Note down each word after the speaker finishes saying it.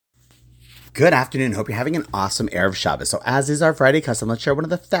Good afternoon. Hope you're having an awesome Erev Shabbos. So as is our Friday custom, let's share one of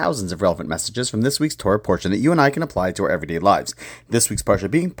the thousands of relevant messages from this week's Torah portion that you and I can apply to our everyday lives. This week's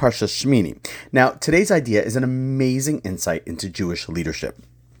Parsha being Parsha Shmini. Now, today's idea is an amazing insight into Jewish leadership.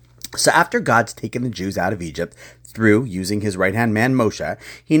 So after God's taken the Jews out of Egypt through using his right-hand man Moshe,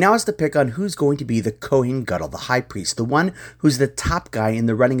 he now has to pick on who's going to be the Kohen Gadol, the high priest, the one who's the top guy in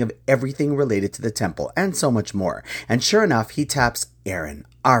the running of everything related to the temple, and so much more. And sure enough, he taps Aaron,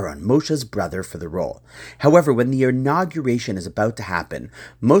 Moshe's brother, for the role. However, when the inauguration is about to happen,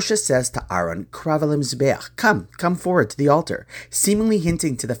 Moshe says to Aaron, Krav el mizbeach, come forward to the altar, seemingly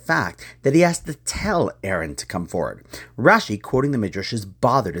hinting to the fact that he has to tell Aaron to come forward. Rashi, quoting the Midrash, is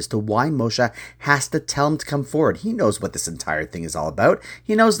bothered as to why Moshe has to tell him to come forward. He knows what this entire thing is all about.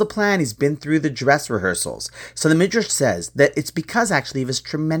 He knows the plan. He's been through the dress rehearsals. So the Midrash says that it's because actually of his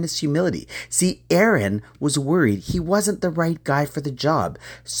tremendous humility. See, Aaron was worried he wasn't the right guy for the job.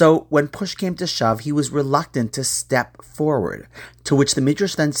 So when push came to shove, he was reluctant to step forward. To which the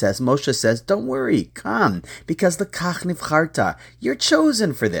Midrash then says, Moshe says, don't worry, come, because the kach nivcharta, you're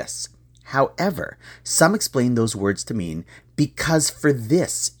chosen for this. However, some explain those words to mean, because for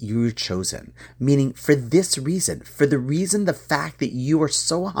this you were chosen, meaning for this reason, for the fact that you are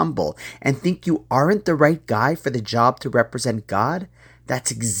so humble and think you aren't the right guy for the job to represent God.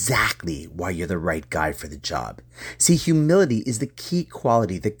 That's exactly why you're the right guy for the job. See, humility is the key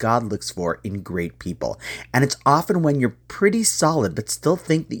quality that God looks for in great people. And it's often when you're pretty solid but still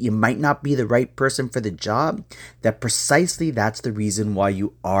think that you might not be the right person for the job, that precisely that's the reason why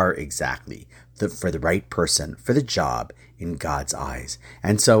you are exactly for the right person for the job in God's eyes.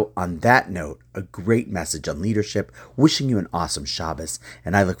 And so on that note, a great message on leadership, wishing you an awesome Shabbos,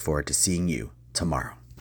 and I look forward to seeing you tomorrow.